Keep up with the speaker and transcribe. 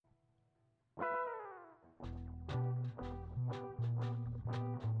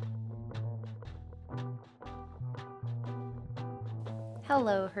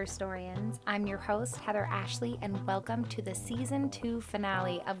Hello, Herstoryans. I'm your host, Heather Ashley, and welcome to the Season 2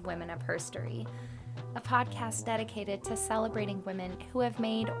 finale of Women of Herstory, a podcast dedicated to celebrating women who have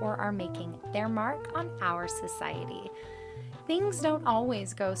made or are making their mark on our society. Things don't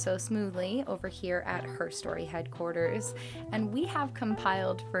always go so smoothly over here at Herstory headquarters, and we have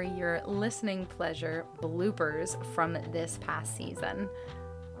compiled for your listening pleasure bloopers from this past season.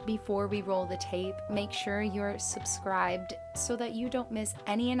 Before we roll the tape, make sure you're subscribed so that you don't miss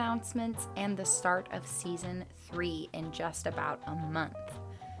any announcements and the start of Season 3 in just about a month.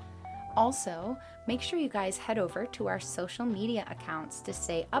 Also, make sure you guys head over to our social media accounts to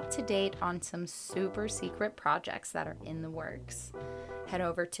stay up to date on some super secret projects that are in the works. Head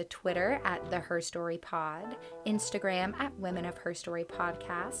over to Twitter at The Herstory Pod, Instagram at Women of Herstory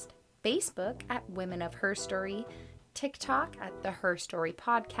Podcast, Facebook at Women of Herstory, TikTok at The Herstory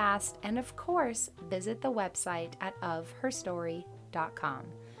Podcast, and of course, visit the website at ofherstory.com.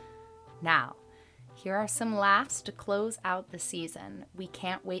 Now, here are some laughs to close out the season. We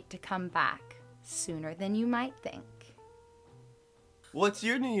can't wait to come back sooner than you might think. What's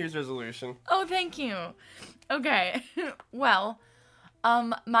your New Year's resolution? Oh, thank you. Okay. Well,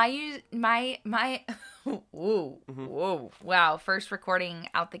 my whoa, wow, first recording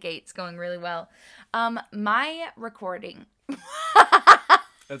out the gates going really well. My recording.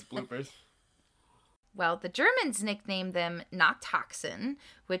 That's bloopers. Well, the Germans nicknamed them Nachthaxen,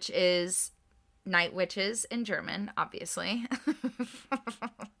 which is night witches in German, obviously.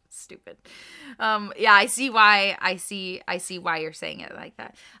 Stupid. Yeah, I see why you're saying it like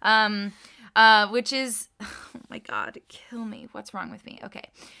that. Which is, oh my God, kill me. What's wrong with me?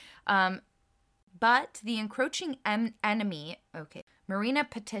 Okay. But the encroaching enemy, Marina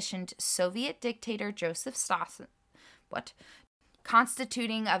petitioned Soviet dictator Joseph Stalin,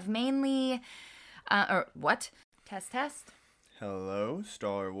 constituting of mainly, test. Hello,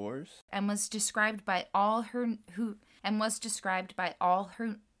 Star Wars. And was described by all her,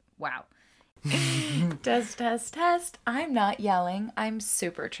 wow. Test. I'm not yelling. I'm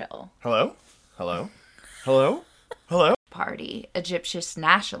super chill. Hello? Party,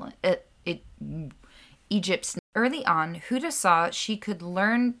 Egypt's early on, Huda saw she could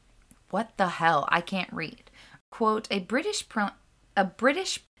learn, what the hell, I can't read. Quote, a British,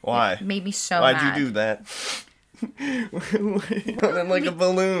 Why? It made me so Why'd mad. you do that? Like a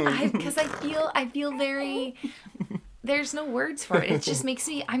balloon. Because I feel very, there's no words for it. It just makes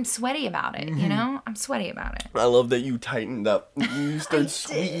me, I'm sweaty about it, you know? I'm sweaty about it. I love that you tightened up. You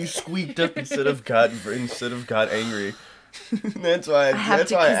you squeaked up instead of got angry. That's why I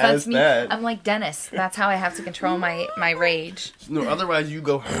asked that. I'm like Dennis. That's how I have to control my rage. No, otherwise you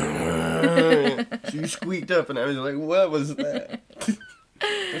go. So you squeaked up, and I was like, "What was that?"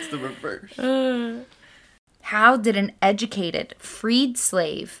 That's the reverse. How did an educated, freed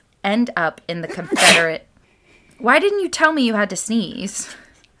slave end up in the Confederate? Why didn't you tell me you had to sneeze?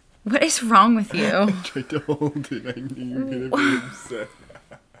 What is wrong with you? I tried to hold it. I knew you were gonna be upset.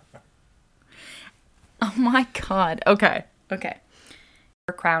 Oh my God. Okay.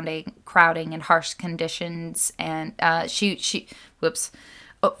 Crowding in harsh conditions, and wow.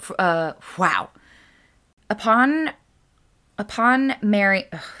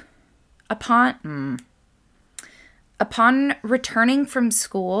 Upon returning from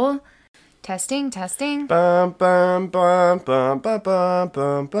school, testing. Bum bum bum bum bum bum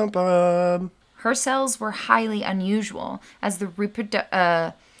bum bum bum. Her cells were highly unusual, as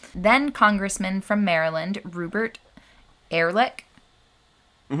the then Congressman from Maryland, Rupert Ehrlich,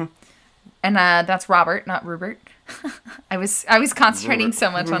 and that's Robert, not Rupert. I was concentrating Rupert.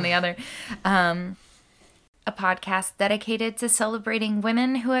 so much on the other. A podcast dedicated to celebrating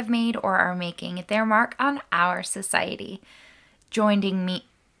women who have made or are making their mark on our society. Joining.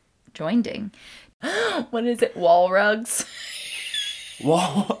 What is it? Wall rugs.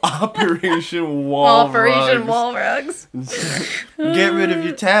 Operation Wall Rugs. Get rid of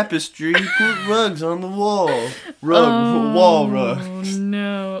your tapestry. Put rugs on the wall. Wall rugs.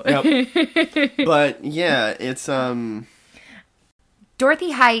 No. Yep. But yeah, it's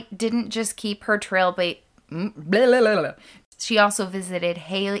Dorothy Height didn't just keep her she also visited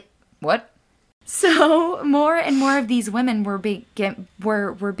Haley. What? So more and more of these women were being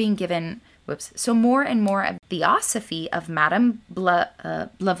given. So more and more of the theosophy of Madame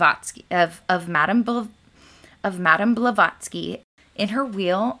Blavatsky of Madame Blavatsky in her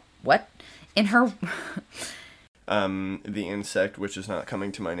wheel. What? In her. The insect, which is not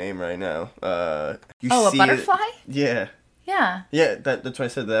coming to my name right now. A butterfly? Yeah. Yeah. Yeah, that's what I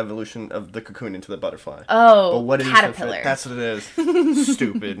said, the evolution of the cocoon into the butterfly. Oh, but what caterpillar. That's what it is.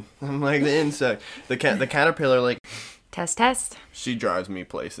 Stupid. I'm like, the insect. The caterpillar, like, Test, test. She drives me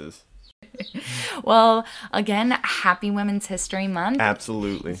places. Well, again, happy Women's History Month.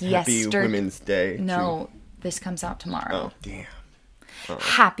 Absolutely. Happy Women's Day. No, this comes out tomorrow. Oh, damn.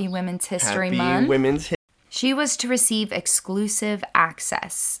 Happy Women's History Month. Happy Women's She was to receive exclusive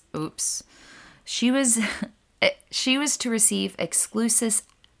access. Oops. She was to receive exclusive.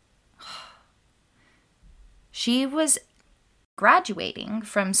 She was graduating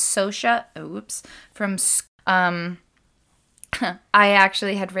from I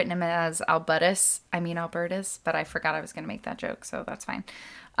actually had written him as Albertus, but I forgot I was going to make that joke, so that's fine.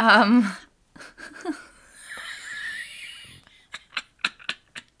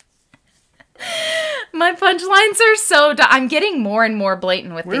 My punchlines are so I'm getting more and more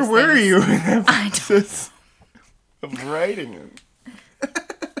blatant with these things. Where were you in that process of writing it?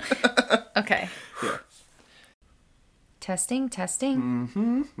 Okay. Yeah. Testing.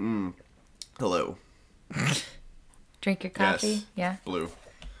 Mm-hmm. Hello. Drink your coffee? Yes. Yeah. Blue.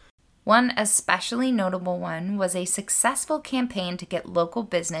 One especially notable one was a successful campaign to get local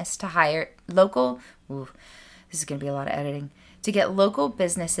business to hire this is going to be a lot of editing. To get local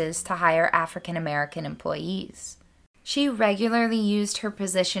businesses to hire African American employees. She regularly used her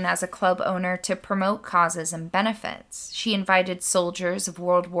position as a club owner to promote causes and benefits. She invited soldiers of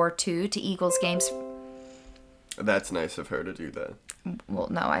World War II to Eagles games. That's nice of her to do that. Well,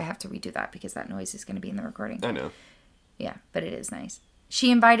 no, I have to redo that because that noise is going to be in the recording. I know. Yeah, but it is nice. She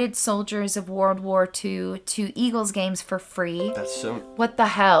invited soldiers of World War II to Eagles games for free. That's so... What the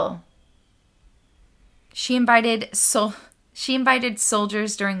hell? She invited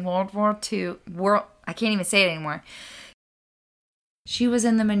soldiers during World War II. I can't even say it anymore. She was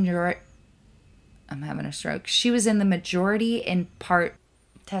in the majority. I'm having a stroke. She was in the majority in part.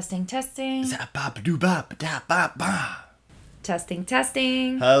 Testing. Testing.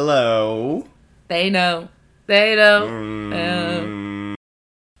 Hello. They know.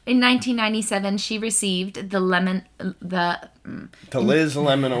 In 1997, she received the Liz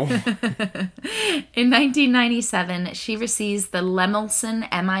Lemon. In 1997, she receives the Lemelson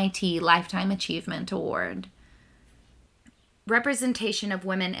MIT Lifetime Achievement Award. Representation of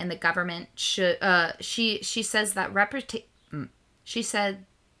women in the government should. She says that She said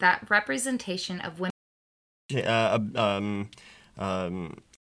that representation of women.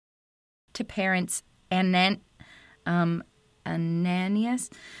 To parents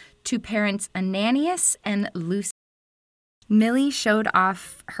Ananias and Lucy. Millie showed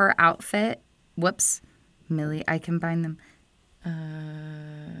off her outfit. Whoops. Millie, I combined them.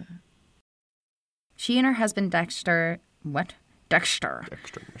 She and her husband Dexter. What? Dexter. You're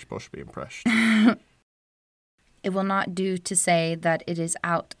supposed to be impressed. It will not do to say that it is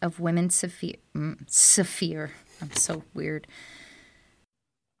out of women's sphere. I'm so weird.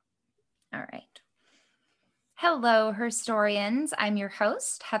 All right. Hello, Historians. I'm your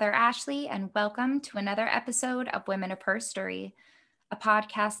host, Heather Ashley, and welcome to another episode of Women of Herstory, a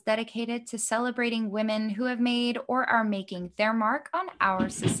podcast dedicated to celebrating women who have made or are making their mark on our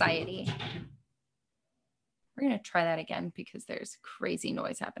society. We're going to try that again because there's crazy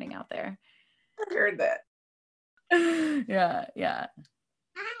noise happening out there. I heard that. Yeah.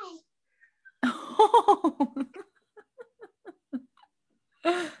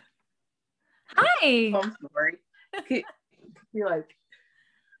 Hi. Hi. I'm sorry. You're like,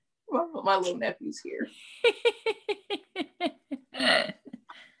 my little nephew's here. Hey.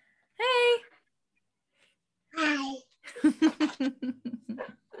 Hi.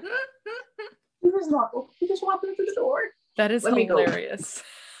 He just walked into the door. That is hilarious.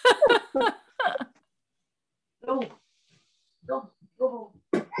 Go.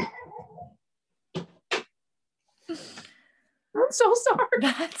 I'm so sorry.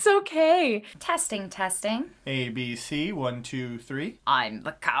 That's okay. Testing. A, B, C, 1, 2, 3. I'm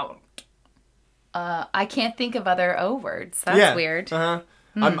the count. I can't think of other O words. That's weird. Uh-huh.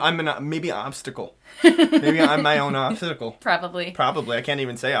 I'm maybe an obstacle. Maybe I'm my own obstacle. Probably. I can't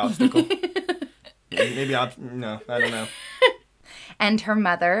even say obstacle. Maybe no, I don't know. And her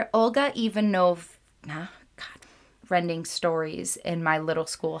mother, Olga Ivanovna, rending stories in my little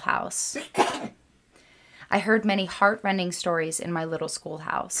schoolhouse. I heard many heart-rending stories in my little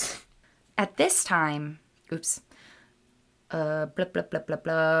schoolhouse. At this time, blah, blah, blah, blah,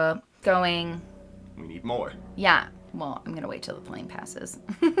 blah, going. We need more. Yeah, well, I'm going to wait till the plane passes.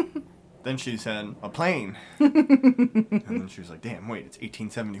 Then she said, a plane. And then she was like, damn, wait, it's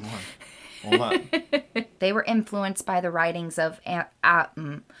 1871. Hold on. They were influenced by the writings of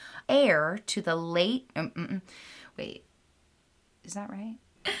heir to the late... Wait, is that right?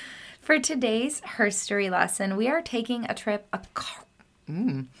 For today's herstory lesson, we are taking a trip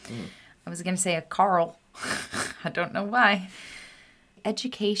I was going to say a Carl. I don't know why.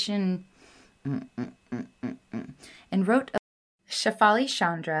 Education. And wrote Shefali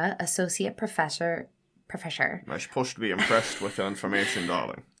Chandra, associate professor. Am I supposed to be impressed with the information,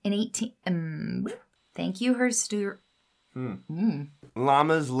 darling? In 18... thank you, her Stuart.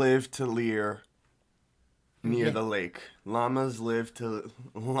 Llamas live to leer near the lake. Llamas live.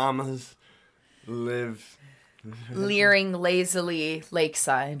 Leering lazily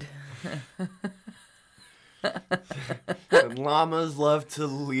lakeside. Llamas love to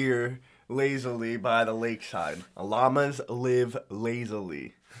leer lazily by the lakeside. Llamas live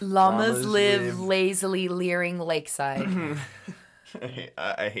lazily. Llamas live lazily leering lakeside.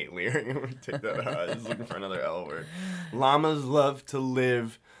 I hate leering. I'm gonna take that out. I was looking for another L word. Llamas love to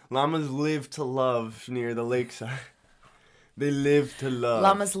live. Llamas live to love near the lakeside. They live to love.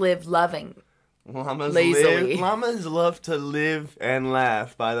 Llamas live loving. Llamas lazily. Llamas love to live and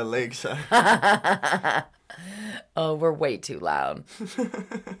laugh by the lakeside. Oh, we're way too loud.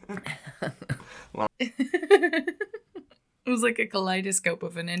 It was like a kaleidoscope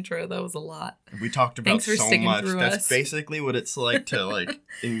of an intro. That was a lot. We talked about Thanks for so sticking much. through That's us. basically what it's like to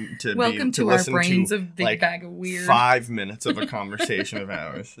Welcome to our listen brains to, of Big like, Bag of Weird. 5 minutes of a conversation of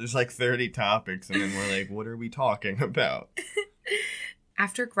ours. There's like 30 topics, and then we're like, what are we talking about?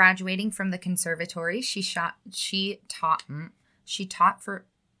 After graduating from the conservatory, she taught for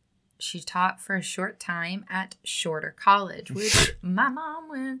a short time at Shorter College, which my mom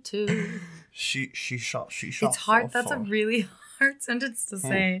went to. She shot. It's hard. That's a really hard sentence to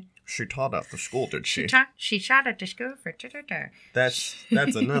say. She taught at the school, did she? She shot at the school for. That's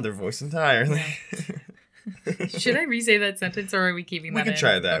another voice entirely. Should I re-say that sentence, or are we keeping that in? We can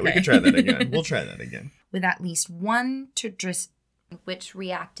try that. Okay. We can try that again. We'll try that again. With at least one tradition, which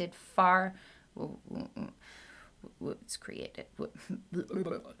reacted far.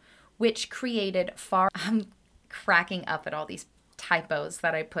 Which created far. I'm cracking up at all these typos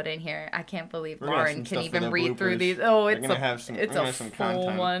that I put in here. I can't believe Lauren can even read through these. Oh, it's a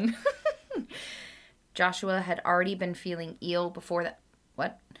full one. Joshua had already been feeling eel before that.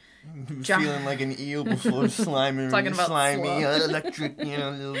 What? Feeling like an eel before slimy, Talking about electric, a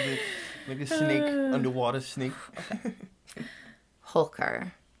little bit like a snake, underwater snake. Okay.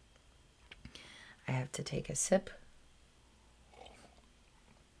 Holker. I have to take a sip.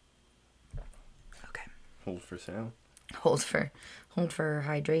 Okay. Hold for sale. Hold for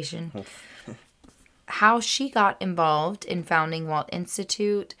hydration. How she got involved in founding Walt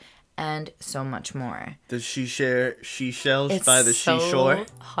Institute and so much more. Does she share seashells by the It's so seashore?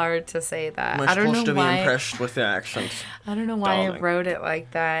 hard to say that. Am I don't supposed know to why. be impressed with the accents? I don't know why I Darling. wrote it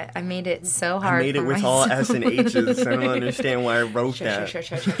like that. I made it so hard. I made it for with all myself. S and H's. I don't understand why I wrote that.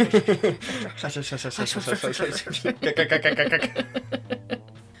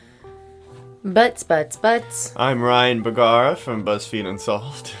 Butts. I'm Ryan Bagara from BuzzFeed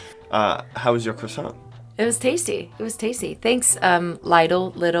Unsolved. How was your croissant? It was tasty. Thanks,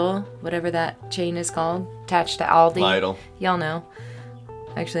 Lidl, whatever that chain is called, attached to Aldi. Lidl. Y'all know.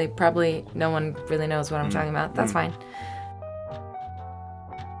 Actually, probably no one really knows what I'm talking about. That's fine.